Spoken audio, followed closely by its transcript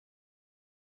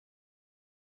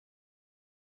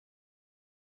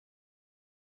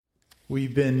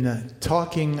We've been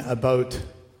talking about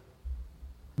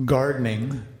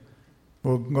gardening.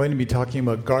 We're going to be talking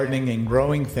about gardening and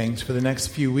growing things for the next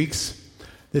few weeks.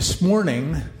 This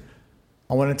morning,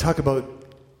 I want to talk about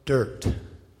dirt.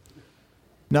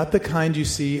 Not the kind you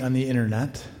see on the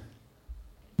internet,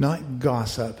 not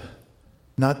gossip,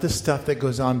 not the stuff that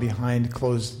goes on behind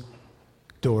closed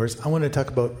doors. I want to talk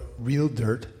about real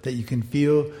dirt that you can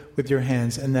feel with your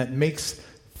hands and that makes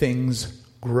things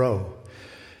grow.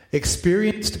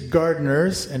 Experienced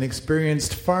gardeners and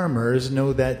experienced farmers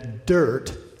know that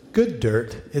dirt, good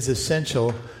dirt, is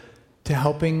essential to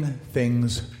helping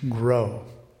things grow.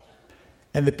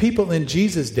 And the people in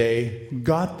Jesus' day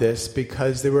got this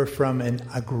because they were from an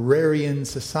agrarian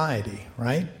society,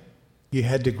 right? You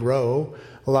had to grow.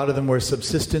 A lot of them were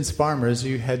subsistence farmers.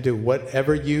 You had to,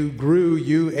 whatever you grew,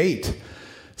 you ate.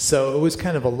 So it was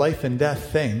kind of a life and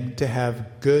death thing to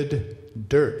have good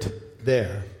dirt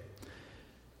there.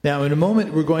 Now, in a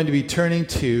moment, we're going to be turning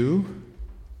to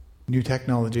new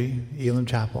technology, Elam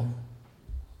Chapel,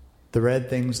 the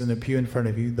red things in the pew in front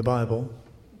of you, the Bible,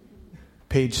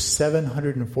 page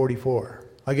 744.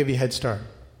 I'll give you a head start.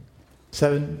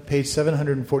 Page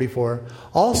 744,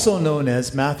 also known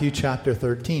as Matthew chapter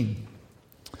 13.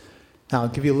 Now, I'll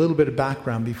give you a little bit of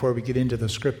background before we get into the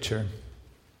scripture.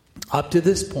 Up to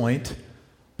this point,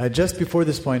 just before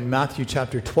this point, Matthew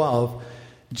chapter 12,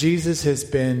 Jesus has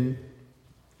been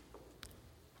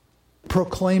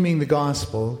proclaiming the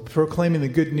gospel, proclaiming the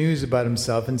good news about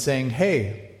himself and saying,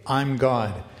 hey, I'm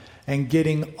God, and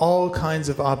getting all kinds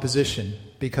of opposition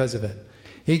because of it.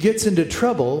 He gets into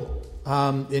trouble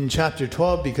in chapter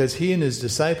 12 because he and his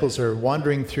disciples are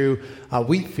wandering through a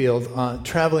wheat field,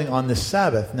 traveling on the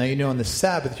Sabbath. Now, you know, on the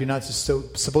Sabbath, you're not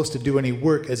supposed to do any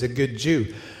work as a good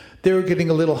Jew. They were getting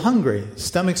a little hungry,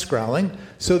 stomachs growling,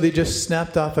 so they just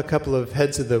snapped off a couple of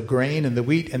heads of the grain and the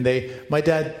wheat, and my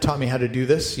dad taught me how to do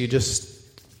this. You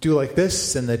just do like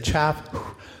this, and the chaff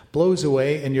blows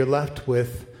away, and you're left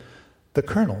with the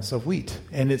kernels of wheat,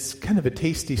 and it's kind of a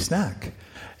tasty snack.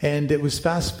 And it was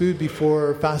fast food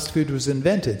before fast food was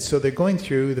invented, so they're going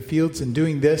through the fields and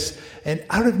doing this, and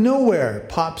out of nowhere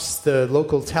pops the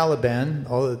local Taliban,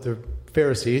 all of the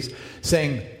Pharisees,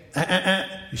 saying,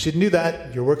 you shouldn't do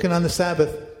that. You're working on the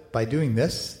Sabbath by doing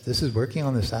this. This is working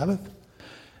on the Sabbath.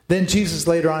 Then Jesus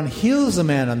later on heals a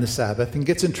man on the Sabbath and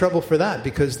gets in trouble for that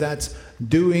because that's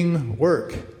doing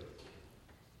work.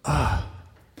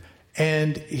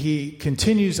 And he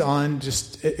continues on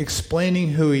just explaining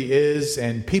who he is,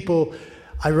 and people,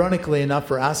 ironically enough,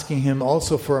 are asking him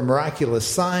also for a miraculous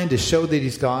sign to show that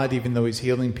he's God, even though he's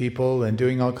healing people and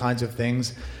doing all kinds of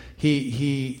things.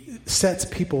 He sets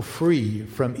people free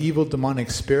from evil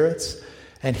demonic spirits,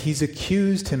 and he's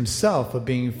accused himself of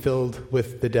being filled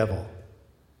with the devil.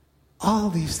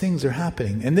 All these things are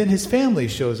happening. And then his family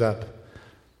shows up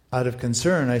out of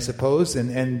concern, I suppose,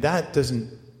 and that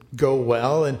doesn't go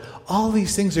well. And all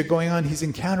these things are going on. He's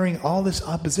encountering all this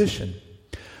opposition.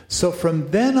 So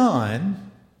from then on,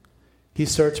 he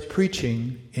starts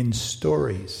preaching in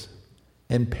stories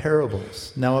and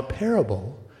parables. Now, a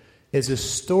parable is a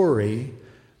story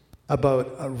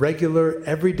about a regular,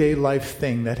 everyday life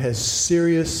thing that has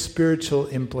serious spiritual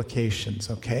implications,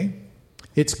 okay?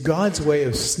 It's God's way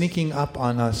of sneaking up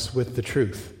on us with the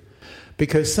truth.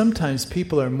 Because sometimes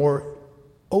people are more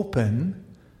open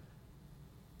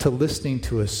to listening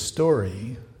to a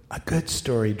story. A good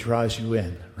story draws you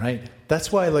in, right?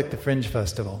 That's why I like the Fringe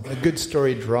Festival. A good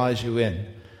story draws you in.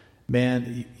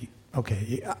 Man,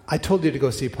 okay, I told you to go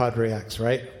see Padre X,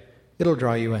 right? It'll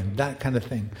draw you in, that kind of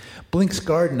thing. Blink's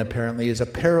Garden, apparently, is a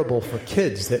parable for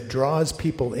kids that draws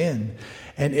people in.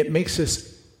 And it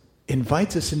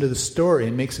invites us into the story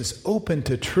and makes us open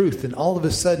to truth. And all of a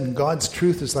sudden, God's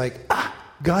truth is like,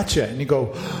 gotcha. And you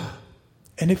go,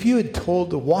 and if you had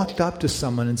walked up to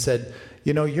someone and said,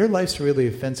 you know, your life's really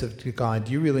offensive to God,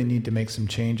 you really need to make some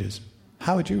changes,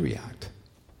 how would you react?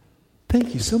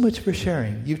 Thank you so much for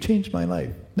sharing. You've changed my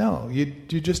life. No, you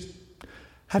just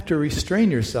have to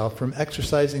restrain yourself from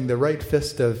exercising the right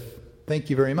fist of thank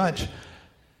you very much.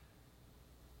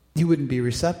 You wouldn't be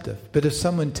receptive. But if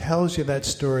someone tells you that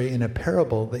story in a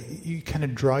parable, that you kind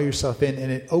of draw yourself in,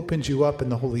 and it opens you up,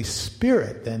 and the Holy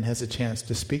Spirit then has a chance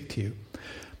to speak to you.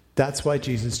 That's why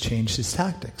Jesus changed his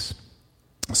tactics.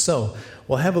 So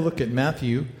we'll have a look at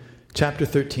Matthew chapter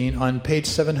 13 on page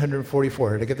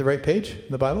 744. Did I get the right page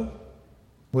in the Bible?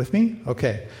 With me?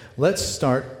 Okay. Let's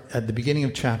start at the beginning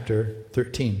of chapter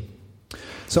 13.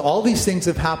 So all these things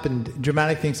have happened,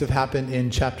 dramatic things have happened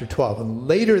in chapter 12. And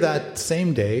later that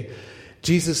same day,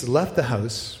 Jesus left the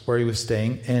house where he was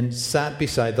staying and sat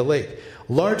beside the lake.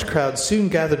 Large crowds soon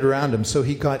gathered around him, so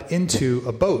he got into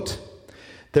a boat.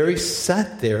 There he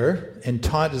sat there and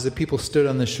taught as the people stood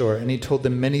on the shore, and he told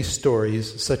them many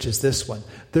stories, such as this one.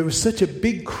 There was such a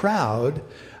big crowd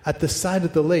at the side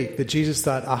of the lake that Jesus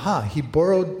thought, aha, he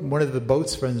borrowed one of the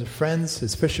boats from his friends,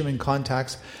 his fisherman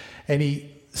contacts, and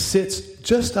he sits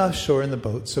just offshore in the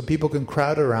boat so people can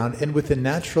crowd around, and with the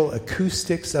natural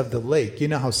acoustics of the lake, you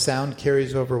know how sound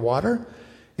carries over water?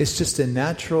 It's just a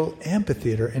natural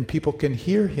amphitheater, and people can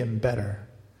hear him better.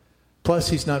 Plus,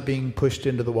 he's not being pushed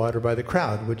into the water by the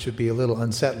crowd, which would be a little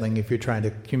unsettling if you're trying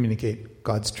to communicate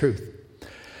God's truth.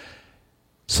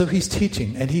 So he's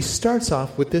teaching, and he starts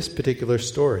off with this particular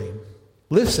story.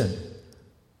 Listen,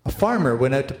 a farmer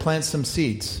went out to plant some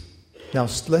seeds. Now,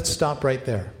 let's stop right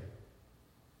there.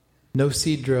 No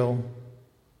seed drill.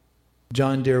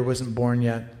 John Deere wasn't born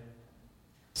yet.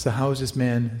 So how is this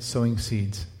man sowing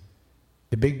seeds?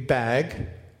 A big bag,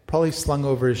 probably slung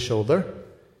over his shoulder,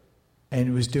 and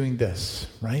he was doing this,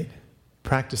 right?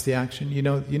 Practice the action. You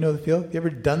know the feel? You ever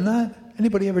done that?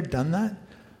 Anybody ever done that?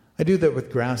 I do that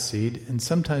with grass seed, and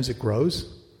sometimes it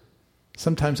grows.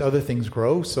 Sometimes other things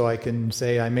grow, so I can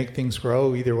say I make things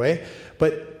grow either way.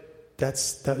 But that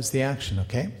was the action,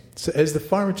 okay? So as the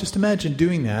farmer, just imagine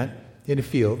doing that in a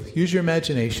field. Use your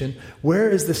imagination. Where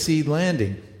is the seed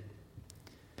landing?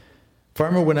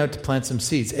 Farmer went out to plant some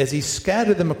seeds. As he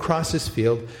scattered them across his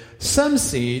field, some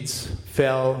seeds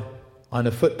fell on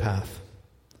a footpath,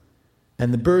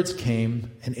 and the birds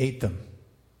came and ate them.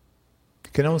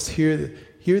 You can almost hear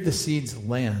the seeds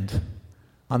land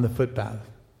on the footpath,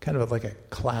 kind of like a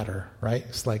clatter, right?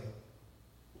 It's like,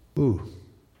 ooh.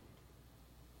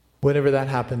 Whenever that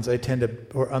happens,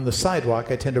 or on the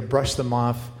sidewalk, I tend to brush them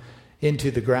off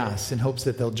into the grass in hopes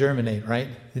that they'll germinate, right?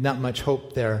 There's not much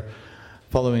hope there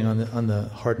following on the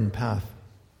hardened path.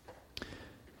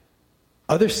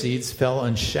 Other seeds fell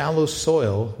on shallow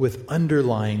soil with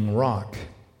underlying rock.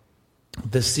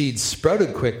 The seeds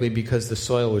sprouted quickly because the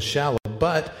soil was shallow,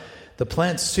 but the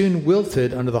plants soon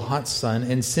wilted under the hot sun,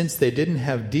 and since they didn't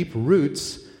have deep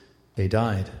roots, they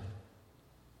died.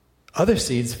 Other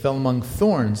seeds fell among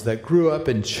thorns that grew up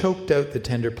and choked out the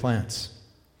tender plants.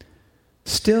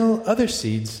 Still, other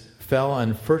seeds fell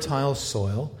on fertile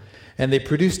soil, and they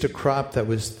produced a crop that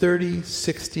was 30,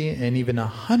 60, and even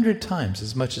 100 times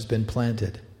as much as been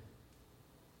planted.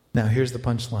 Now here's the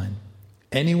punchline.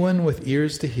 Anyone with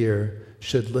ears to hear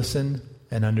should listen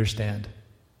and understand.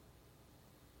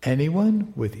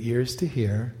 Anyone with ears to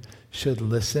hear should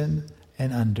listen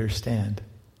and understand.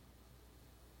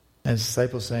 And his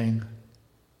disciples saying,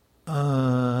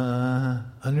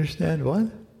 understand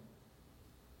what?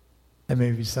 And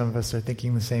maybe some of us are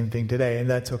thinking the same thing today, and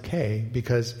that's okay,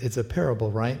 because it's a parable,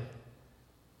 right?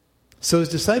 So his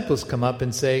disciples come up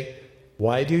and say,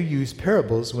 why do you use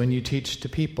parables when you teach to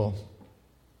people?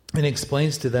 And he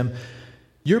explains to them,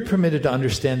 you're permitted to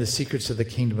understand the secrets of the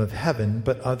kingdom of heaven,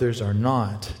 but others are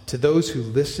not. To those who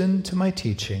listen to my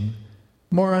teaching,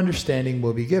 more understanding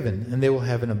will be given, and they will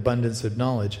have an abundance of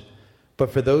knowledge. But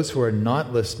for those who are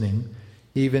not listening,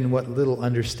 even what little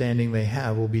understanding they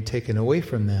have will be taken away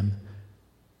from them.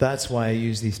 That's why I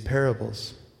use these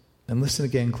parables. And listen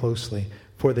again closely.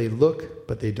 For they look,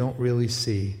 but they don't really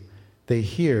see. They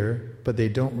hear, but they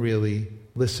don't really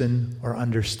listen or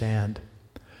understand.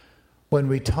 When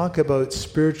we talk about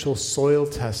spiritual soil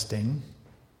testing,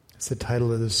 it's the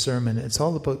title of the sermon, it's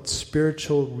all about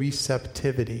spiritual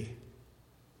receptivity.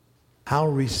 How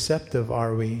receptive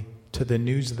are we to the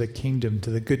news of the kingdom, to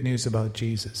the good news about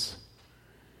Jesus?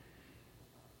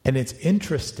 And it's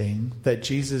interesting that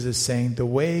Jesus is saying the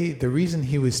reason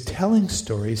he was telling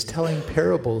stories, telling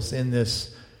parables in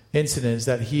this incident is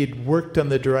that he had worked on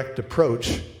the direct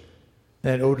approach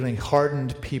and had only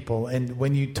hardened people. And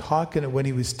when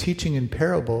he was teaching in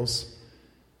parables,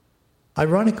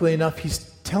 ironically enough, he's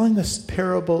telling this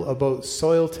parable about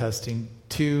soil testing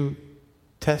to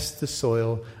test the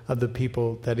soil of the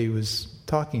people that he was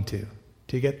talking to.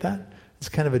 Do you get that? It's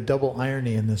kind of a double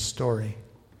irony in this story.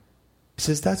 He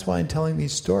says, that's why I'm telling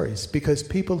these stories, because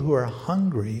people who are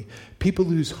hungry, people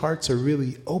whose hearts are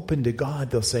really open to God,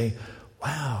 they'll say,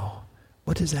 wow,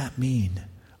 what does that mean?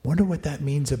 I wonder what that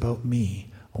means about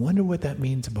me. I wonder what that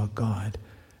means about God.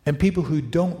 And people who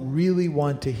don't really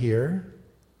want to hear,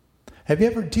 do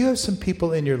you have some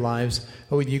people in your lives,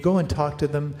 when you go and talk to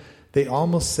them, they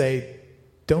almost say,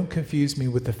 don't confuse me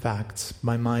with the facts.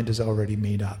 My mind is already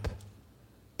made up.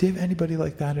 Do you have anybody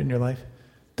like that in your life?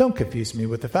 Don't confuse me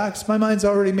with the facts. My mind's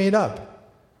already made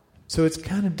up. So it's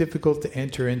kind of difficult to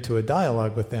enter into a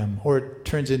dialogue with them, or it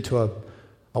turns into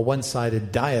a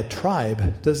one-sided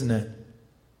diatribe, doesn't it?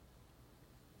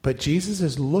 But Jesus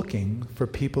is looking for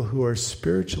people who are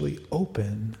spiritually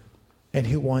open and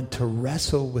who want to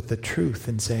wrestle with the truth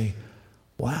and say,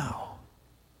 wow,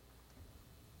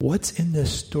 what's in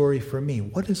this story for me?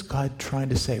 What is God trying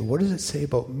to say? What does it say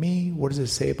about me? What does it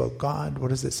say about God? What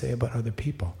does it say about other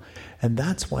people? And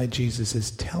that's why Jesus is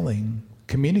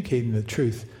communicating the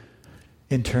truth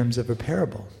in terms of a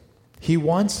parable. He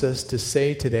wants us to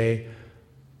say today,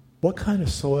 what kind of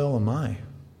soil am I?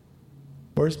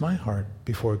 Where's my heart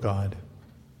before God?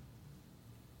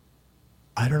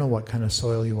 I don't know what kind of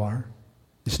soil you are.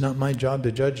 It's not my job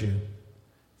to judge you.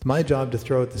 It's my job to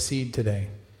throw out the seed today.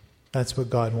 That's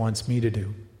what God wants me to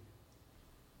do.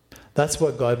 That's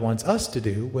what God wants us to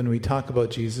do when we talk about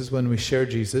Jesus, when we share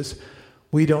Jesus.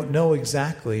 We don't know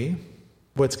exactly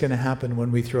what's going to happen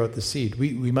when we throw out the seed.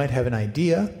 We might have an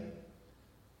idea,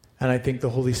 and I think the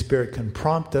Holy Spirit can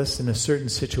prompt us in a certain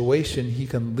situation. He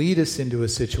can lead us into a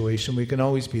situation. We can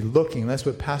always be looking. That's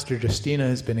what Pastor Justina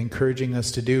has been encouraging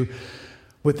us to do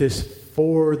with this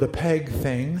For the Peg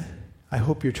thing. I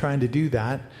hope you're trying to do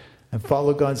that and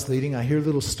follow God's leading. I hear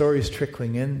little stories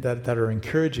trickling in that are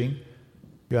encouraging.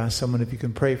 You ask someone if you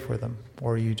can pray for them,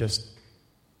 or you just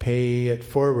pay it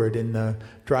forward in the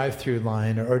drive-through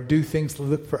line, or do things to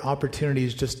look for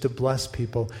opportunities just to bless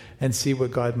people and see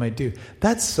what God might do.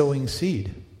 That's sowing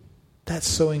seed. That's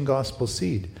sowing gospel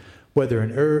seed. Whether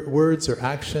in words or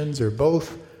actions or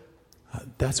both,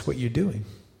 that's what you're doing.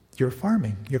 You're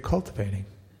farming. You're cultivating.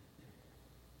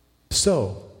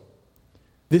 So,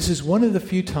 this is one of the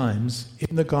few times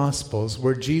in the Gospels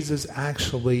where Jesus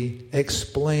actually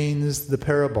explains the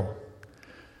parable.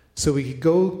 So we could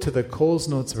go to the Coles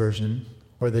Notes version,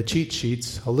 or the cheat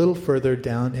sheets, a little further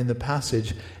down in the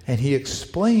passage, and he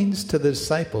explains to the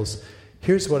disciples,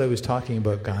 here's what I was talking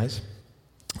about, guys.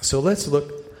 So let's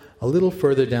look a little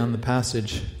further down the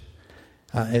passage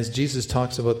as Jesus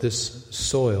talks about this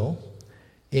soil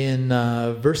in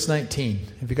verse 19.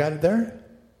 Have you got it there?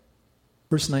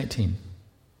 Verse 19.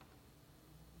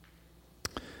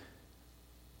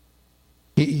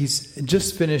 He's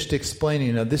just finished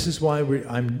explaining. Now, this is why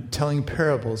I'm telling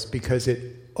parables, because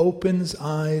it opens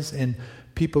eyes and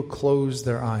people close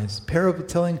their eyes. Parable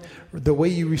telling, the way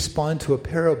you respond to a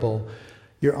parable,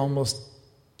 you're almost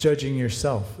judging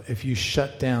yourself if you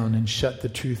shut down and shut out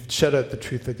the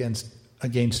truth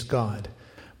against God.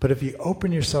 But if you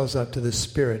open yourselves up to the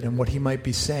Spirit and what He might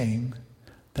be saying,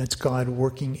 that's God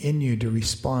working in you to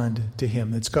respond to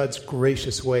Him. That's God's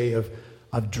gracious way of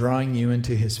drawing you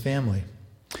into His family.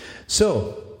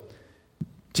 So,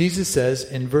 Jesus says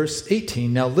in verse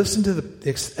 18, now listen to the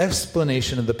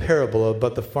explanation of the parable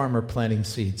about the farmer planting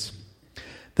seeds.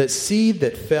 That seed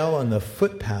that fell on the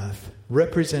footpath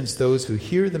represents those who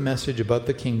hear the message about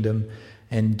the kingdom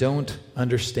and don't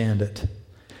understand it.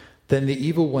 Then the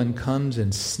evil one comes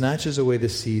and snatches away the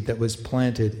seed that was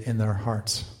planted in their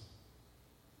hearts.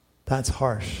 That's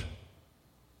harsh.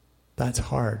 That's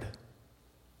hard.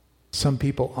 Some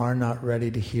people are not ready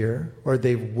to hear, or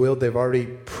they've already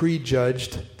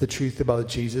prejudged the truth about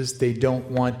Jesus. They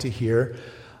don't want to hear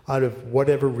out of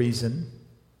whatever reason.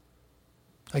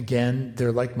 Again,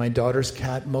 they're like my daughter's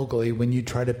cat, Mowgli. When you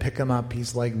try to pick him up,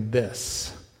 he's like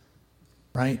this,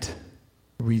 right?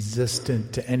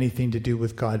 Resistant to anything to do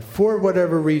with God for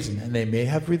whatever reason. And they may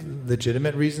have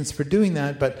legitimate reasons for doing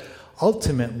that, but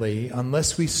ultimately,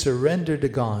 unless we surrender to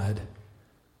God,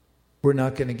 we're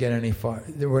not going to get any far.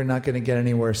 We're not going to get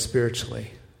anywhere spiritually.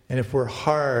 And if we're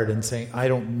hard and saying, I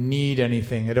don't need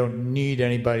anything, I don't need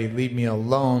anybody, leave me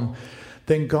alone,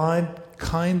 then God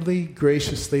kindly,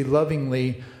 graciously,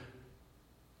 lovingly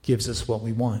gives us what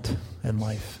we want in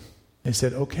life. He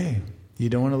said, okay, you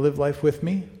don't want to live life with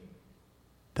me?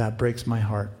 That breaks my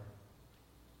heart.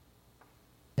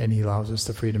 And He allows us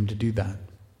the freedom to do that.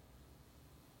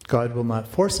 God will not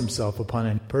force Himself upon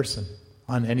any person,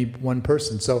 on any one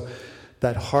person. So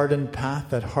that hardened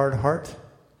path, that hard heart,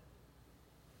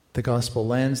 the gospel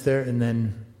lands there, and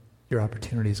then your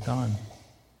opportunity is gone.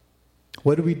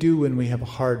 What do we do when we have a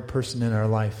hard person in our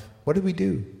life? What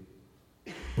do?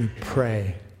 We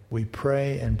pray. We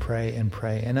pray and pray and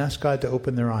pray and ask God to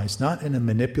open their eyes, not in a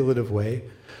manipulative way.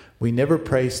 We never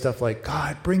pray stuff like,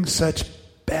 God, bring such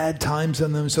bad times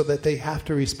on them so that they have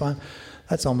to respond.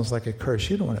 That's almost like a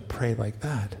curse. You don't want to pray like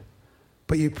that.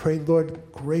 But you pray, Lord,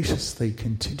 graciously,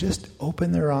 just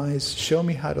open their eyes. Show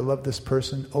me how to love this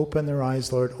person. Open their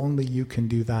eyes, Lord. Only you can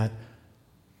do that.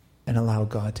 And allow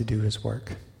God to do His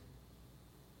work.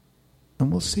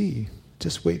 And we'll see.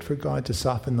 Just wait for God to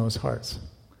soften those hearts.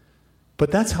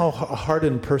 But that's how a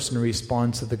hardened person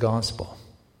responds to the gospel.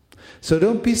 So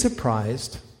don't be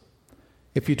surprised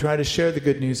if you try to share the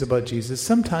good news about Jesus.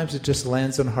 Sometimes it just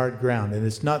lands on hard ground and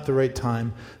it's not the right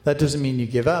time. That doesn't mean you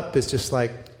give up. It's just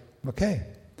like, okay,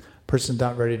 person's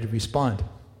not ready to respond.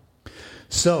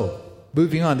 So,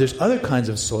 moving on. There's other kinds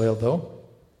of soil, though.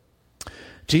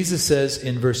 Jesus says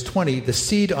in verse 20, the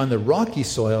seed on the rocky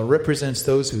soil represents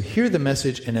those who hear the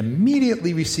message and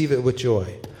immediately receive it with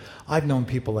joy. I've known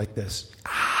people like this.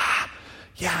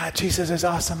 Yeah, Jesus is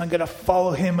awesome. I'm going to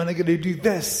follow him and I'm going to do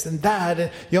this and that.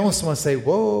 And you almost want to say,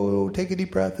 whoa, take a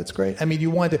deep breath. That's great. I mean,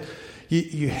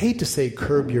 you hate to say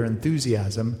curb your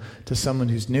enthusiasm to someone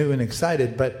who's new and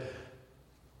excited, but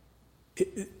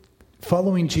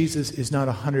following Jesus is not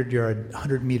a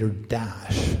 100-meter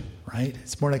dash, right?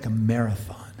 It's more like a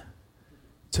marathon.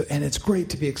 And it's great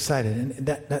to be excited, and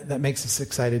that makes us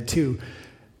excited too,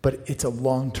 but it's a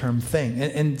long-term thing.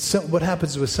 And so what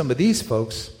happens with some of these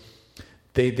folks,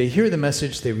 they hear the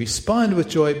message, they respond with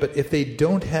joy, but if they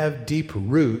don't have deep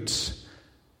roots,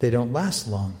 they don't last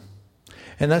long.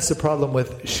 And that's the problem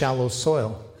with shallow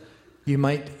soil. You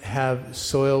might have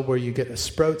soil where you get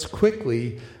sprouts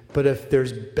quickly, but if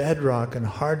there's bedrock and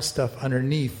hard stuff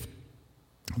underneath,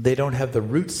 they don't have the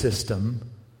root system.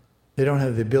 They don't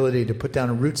have the ability to put down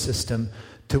a root system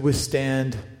to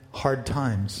withstand hard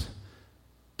times.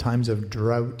 Times of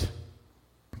drought,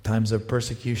 times of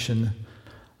persecution.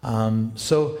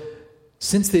 So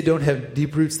since they don't have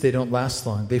deep roots, they don't last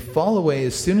long. They fall away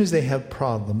as soon as they have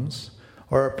problems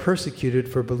or are persecuted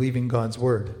for believing God's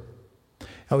word.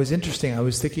 It was interesting. I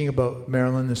was thinking about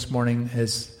Marilyn this morning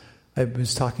as I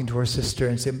was talking to her sister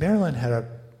and said, Marilyn had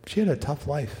a tough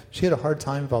life. She had a hard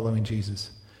time following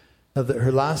Jesus. Now,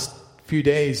 her last few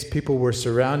days, people were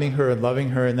surrounding her and loving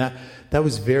her, and that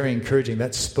was very encouraging.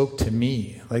 That spoke to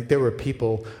me. Like there were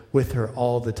people with her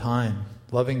all the time,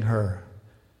 loving her.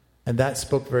 And that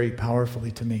spoke very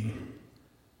powerfully to me.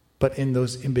 But in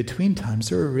those in-between times,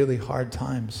 there were really hard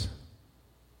times.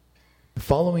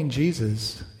 Following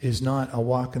Jesus is not a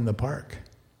walk in the park.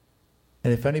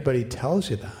 And if anybody tells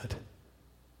you that,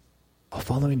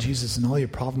 following Jesus and all your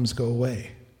problems go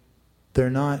away, they're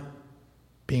not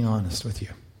being honest with you.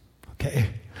 Okay?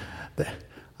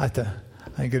 I'm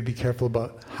going to be careful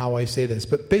about how I say this,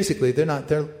 but basically they're not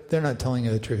telling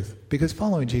you the truth, because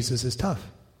following Jesus is tough.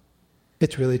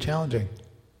 It's really challenging.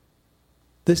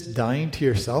 This dying to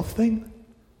yourself thing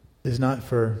is not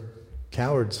for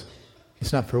cowards.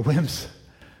 It's not for wimps.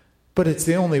 But it's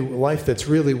the only life that's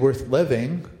really worth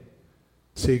living.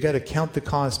 So you got to count the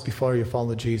cost before you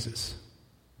follow Jesus.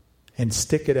 And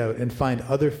stick it out and find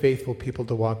other faithful people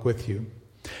to walk with you.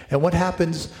 And what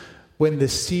happens when the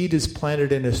seed is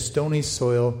planted in a stony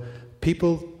soil?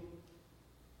 People,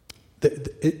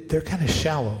 they're kind of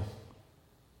shallow.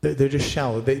 They're just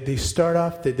shallow. They start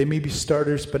off, they may be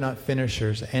starters but not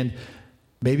finishers. And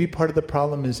maybe part of the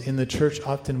problem is in the church,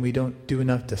 often we don't do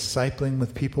enough discipling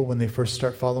with people when they first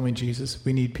start following Jesus.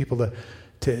 We need people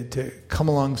to come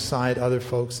alongside other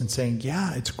folks and saying,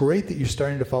 yeah, it's great that you're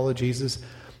starting to follow Jesus.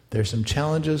 There's some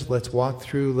challenges. Let's walk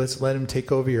through. Let's let him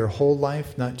take over your whole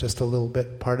life, not just a little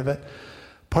bit, part of it.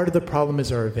 Part of the problem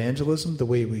is our evangelism, the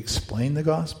way we explain the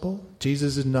gospel.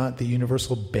 Jesus is not the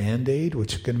universal Band-Aid,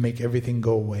 which is going to make everything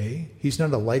go away. He's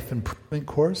not a life improvement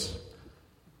course.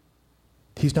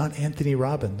 He's not Anthony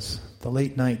Robbins, the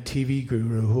late-night TV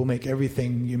guru who will make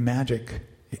everything magic.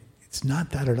 It's not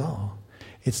that at all.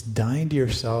 It's dying to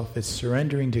yourself. It's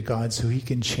surrendering to God so he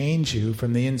can change you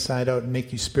from the inside out and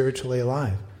make you spiritually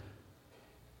alive.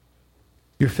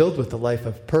 You're filled with a life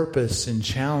of purpose and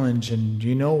challenge, and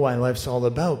you know why life's all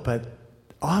about, but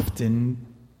often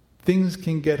things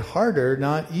can get harder,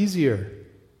 not easier. And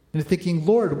you're thinking,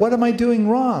 Lord, what am I doing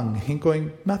wrong? And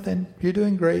going, nothing. You're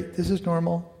doing great. This is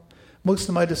normal. Most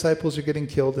of my disciples are getting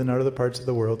killed in other parts of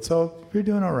the world, so you're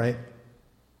doing all right.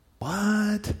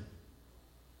 What?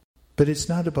 But it's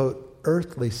not about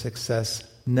earthly success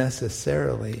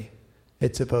necessarily.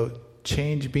 It's about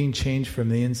being changed from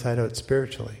the inside out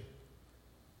spiritually.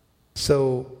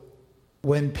 So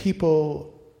when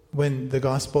the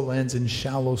gospel lands in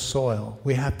shallow soil,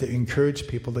 we have to encourage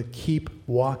people to keep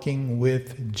walking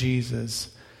with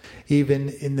Jesus, even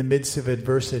in the midst of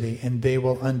adversity, and they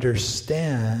will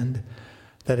understand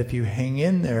that if you hang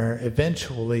in there,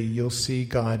 eventually you'll see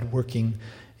God working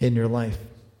in your life.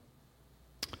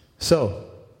 So,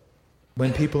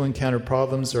 when people encounter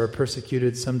problems or are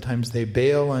persecuted, sometimes they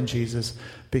bail on Jesus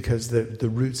because the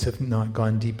roots have not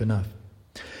gone deep enough.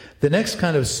 The next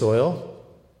kind of soil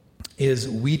is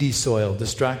weedy soil,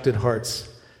 distracted hearts.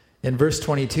 In verse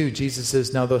 22, Jesus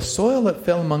says, "Now the soil that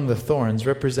fell among the thorns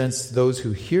represents those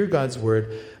who hear God's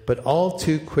word, but all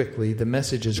too quickly the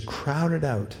message is crowded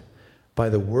out by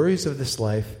the worries of this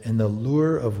life and the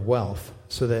lure of wealth,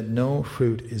 so that no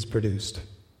fruit is produced."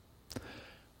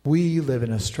 We live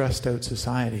in a stressed out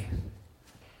society,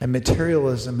 and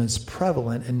materialism is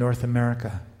prevalent in North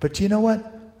America. But you know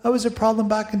what? That was a problem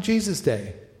back in Jesus'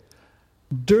 day.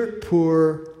 dirt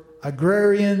poor,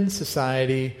 agrarian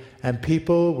society, and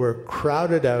people were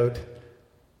crowded out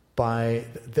by,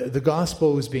 the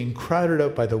gospel was being crowded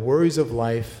out by the worries of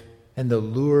life and the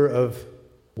lure of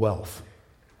wealth.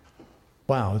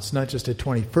 Wow, it's not just a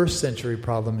 21st century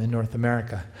problem in North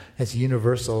America. It's a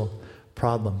universal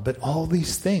problem. But all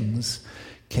these things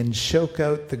can choke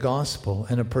out the gospel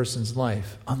in a person's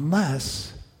life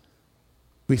unless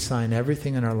we sign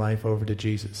everything in our life over to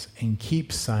Jesus and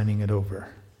keep signing it over.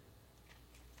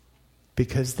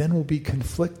 Because then we'll be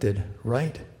conflicted,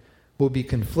 right? We'll be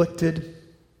conflicted,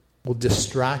 we'll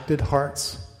distracted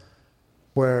hearts,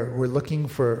 where we're looking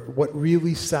for what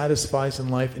really satisfies in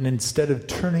life, and instead of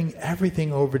turning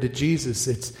everything over to Jesus,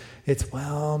 it's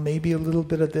well, maybe a little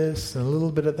bit of this and a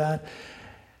little bit of that.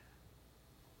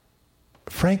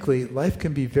 Frankly, life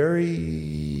can be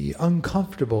very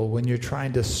uncomfortable when you're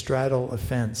trying to straddle a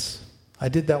fence. I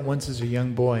did that once as a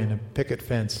young boy in a picket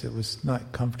fence. It was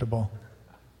not comfortable.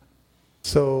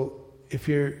 So if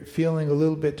you're feeling a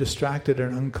little bit distracted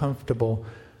and uncomfortable,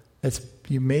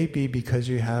 you may be because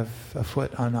you have a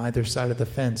foot on either side of the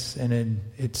fence and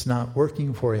it's not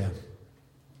working for you.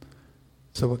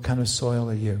 So what kind of soil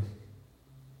are you?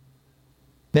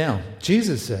 Now,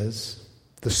 Jesus says,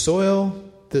 the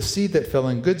seed that fell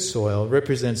in good soil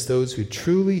represents those who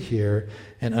truly hear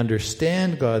and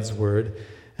understand God's word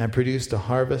and produced a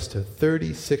harvest of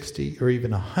 30, 60, or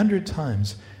even 100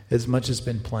 times as much has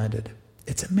been planted.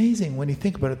 It's amazing when you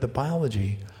think about it, the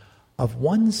biology of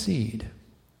one seed,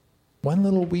 one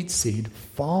little wheat seed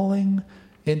falling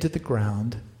into the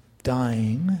ground,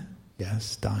 dying,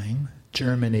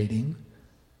 germinating,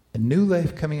 a new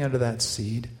life coming out of that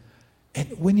seed.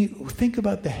 And when you think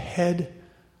about the head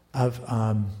of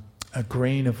a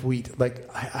grain of wheat, like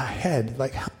a head,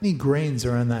 like how many grains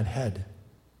are on that head?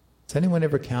 Has anyone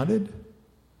ever counted?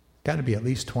 Got to be at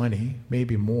least 20,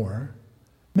 maybe more.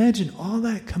 Imagine all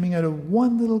that coming out of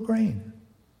one little grain.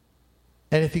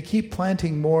 And if you keep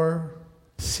planting more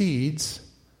seeds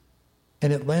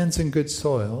and it lands in good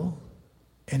soil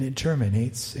and it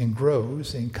germinates and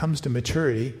grows and comes to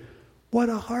maturity, what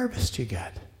a harvest you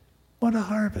get. What a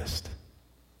harvest.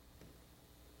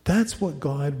 That's what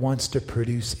God wants to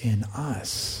produce in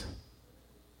us.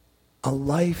 A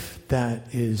life that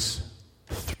is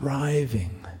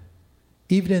thriving,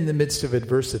 even in the midst of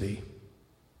adversity.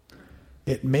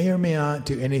 It may or may not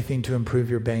do anything to improve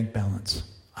your bank balance.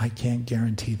 I can't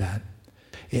guarantee that.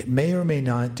 It may or may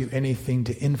not do anything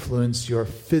to influence your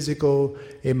physical,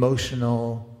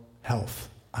 emotional health.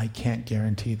 I can't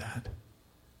guarantee that.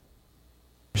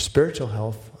 Your spiritual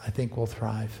health, I think, will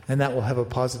thrive. And that will have a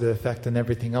positive effect on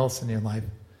everything else in your life.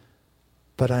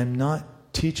 But I'm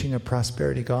not teaching a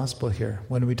prosperity gospel here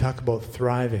when we talk about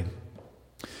thriving.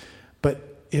 But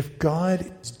if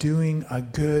God is doing a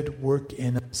good work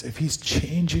in us, if He's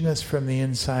changing us from the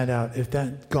inside out, if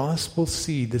that gospel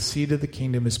seed, the seed of the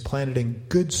kingdom, is planted in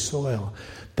good soil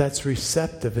that's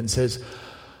receptive and says,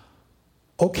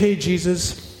 okay,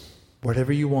 Jesus,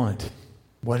 whatever you want,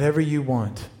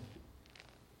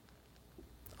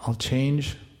 I'll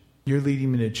change. You're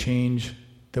leading me to change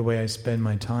the way I spend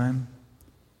my time,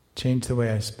 change the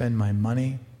way I spend my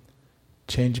money,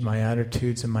 change my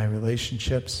attitudes and my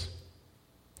relationships,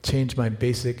 change my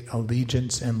basic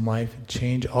allegiance in life,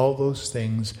 change all those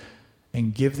things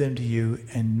and give them to you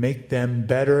and make them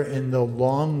better in the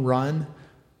long run,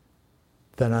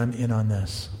 then I'm in on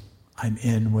this. I'm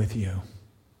in with you.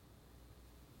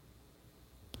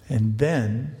 And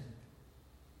then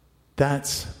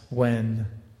that's when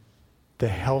the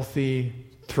healthy,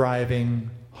 thriving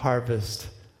harvest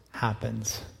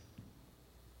happens.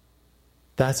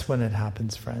 That's when it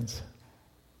happens, friends.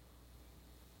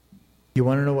 You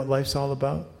want to know what life's all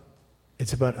about?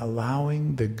 It's about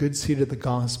allowing the good seed of the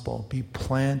gospel be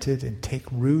planted and take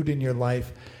root in your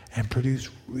life and produce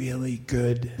really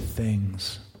good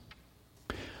things.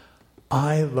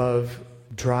 I love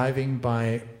driving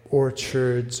by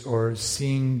orchards or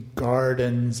seeing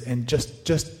gardens and just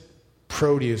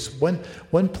produce.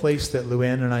 One place that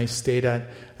Luann and I stayed at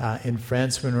in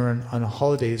France when we were on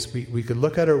holidays, we could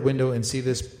look out our window and see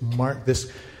this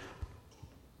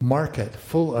market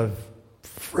full of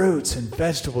fruits and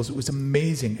vegetables. It was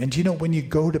amazing. And do you know, when you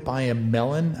go to buy a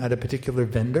melon at a particular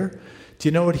vendor, do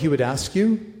you know what he would ask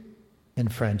you? In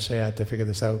French, I had to figure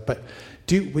this out. But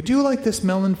would you like this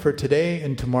melon for today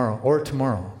and tomorrow, or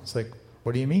tomorrow? It's like,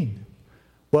 what do you mean?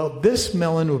 Well, this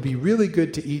melon will be really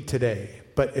good to eat today.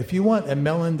 But if you want a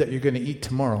melon that you're going to eat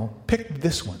tomorrow, pick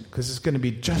this one, because it's going to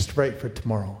be just right for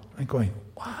tomorrow. I'm going,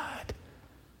 what?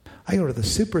 I go to the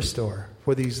superstore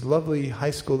where these lovely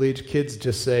high school age kids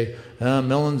just say,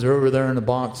 melons are over there in a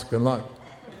box, good luck.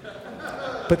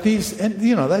 But these, and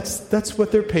that's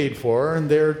what they're paid for, and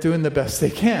they're doing the best they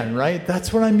can, right?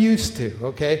 That's what I'm used to,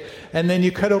 okay? And then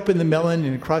you cut open the melon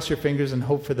and cross your fingers and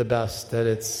hope for the best, that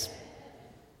it's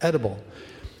edible.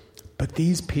 But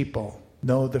these people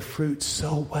know the fruit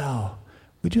so well.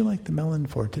 Would you like the melon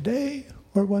for today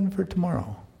or one for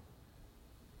tomorrow?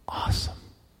 Awesome.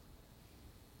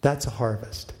 That's a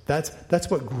harvest. That's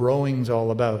what growing's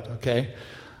all about, okay?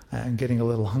 I'm getting a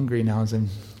little hungry now as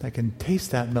I can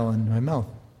taste that melon in my mouth.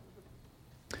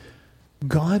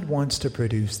 God wants to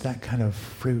produce that kind of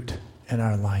fruit in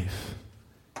our life.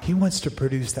 He wants to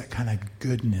produce that kind of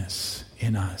goodness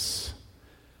in us.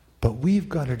 But we've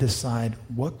got to decide,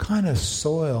 what kind of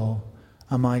soil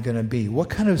am I going to be? What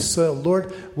kind of soil?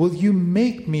 Lord, will you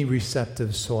make me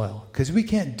receptive soil? Because we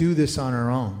can't do this on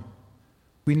our own.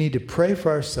 We need to pray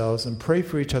for ourselves and pray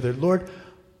for each other. Lord,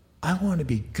 I want to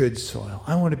be good soil.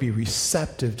 I want to be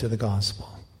receptive to the gospel.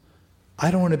 I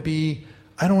don't want to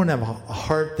have a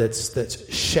heart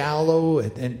that's shallow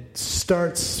and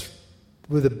starts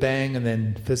with a bang and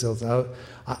then fizzles out.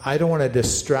 I don't want a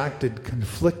distracted,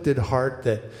 conflicted heart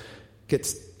that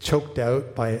gets choked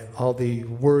out by all the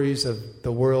worries of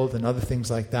the world and other things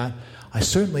like that. I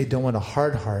certainly don't want a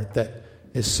hard heart that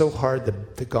is so hard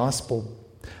the gospel.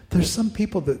 There's some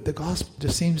people that the gospel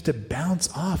just seems to bounce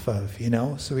off of,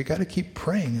 So we got to keep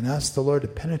praying and ask the Lord to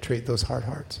penetrate those hard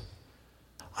hearts.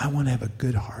 I want to have a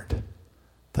good heart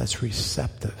that's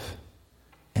receptive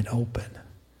and open.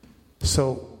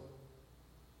 So,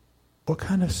 what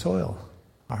kind of soil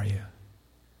are you?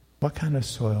 What kind of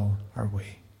soil are we?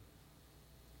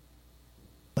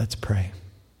 Let's pray.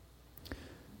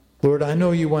 Lord, I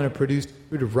know you want to produce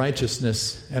fruit of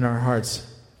righteousness in our hearts.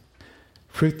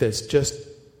 Fruit that's just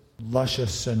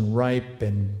luscious and ripe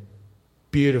and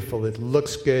beautiful. It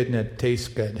looks good and it tastes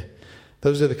good.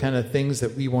 Those are the kind of things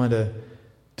that we want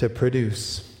to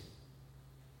produce.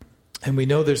 And we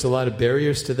know there's a lot of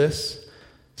barriers to this.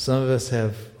 Some of us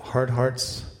have hard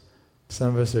hearts.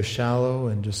 Some of us are shallow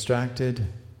and distracted.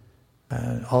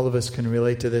 All of us can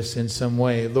relate to this in some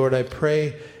way. Lord, I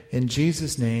pray in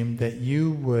Jesus' name that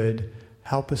you would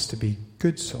help us to be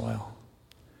good soil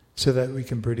so that we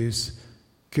can produce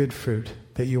good fruit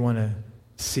that you want to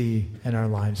see in our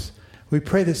lives. We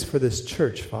pray this for this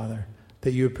church, Father,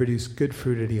 that you would produce good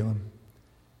fruit at Elim.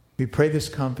 We pray this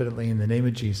confidently in the name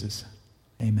of Jesus.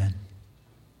 Amen.